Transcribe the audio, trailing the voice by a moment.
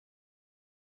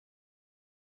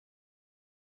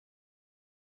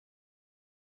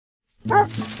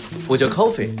我叫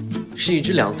Coffee， 是一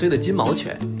只2岁的金毛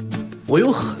犬。我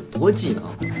有很多技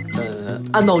能，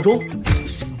按闹钟，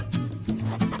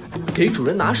给主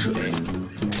人拿水，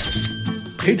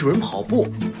陪主人跑步。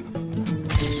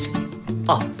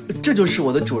啊，这就是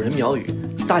我的主人苗语，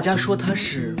大家说他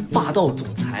是霸道总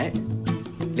裁。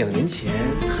2年前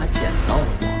他捡到了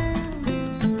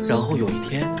我，然后有一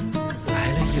天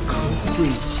来了一颗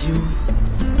彗星，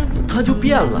他就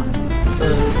变了。比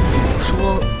如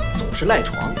说总是赖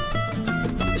床，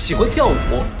喜欢跳舞，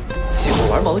喜欢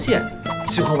玩毛线，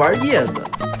喜欢玩叶子，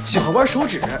喜欢玩手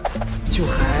指，就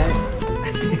还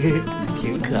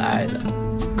挺可爱的。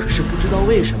可是不知道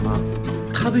为什么，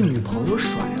他被女朋友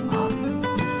甩了，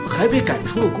还被赶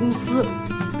出了公司。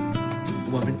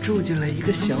我们住进了一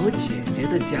个小姐姐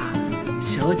的家，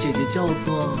小姐姐叫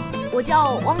做……我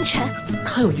叫汪晨。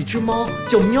她有一只猫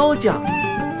叫喵酱，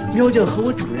喵酱和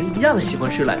我主人一样喜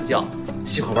欢睡懒觉，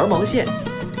喜欢玩毛线。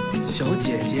小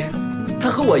姐姐，她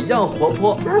和我一样活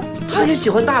泼，她也喜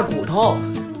欢大骨头，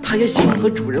她也喜欢和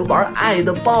主人玩爱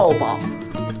的抱抱。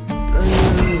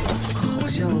好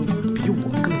像比我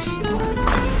更喜欢。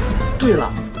对了，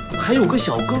还有个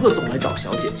小哥哥总来找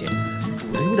小姐姐，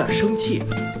主人有点生气，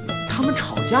他们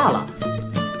吵架了，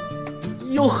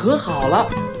又和好了。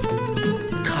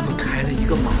他们开了一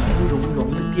个毛茸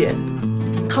茸的店，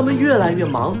他们越来越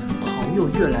忙，朋友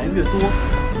越来越多。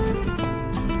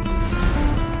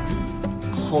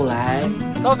后来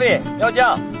 ，Coffee 喵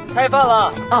酱，开饭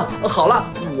了啊！好了，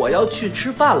我要去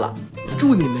吃饭了。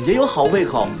祝你们也有好胃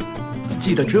口，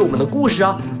记得追我们的故事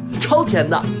啊，超甜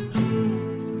的。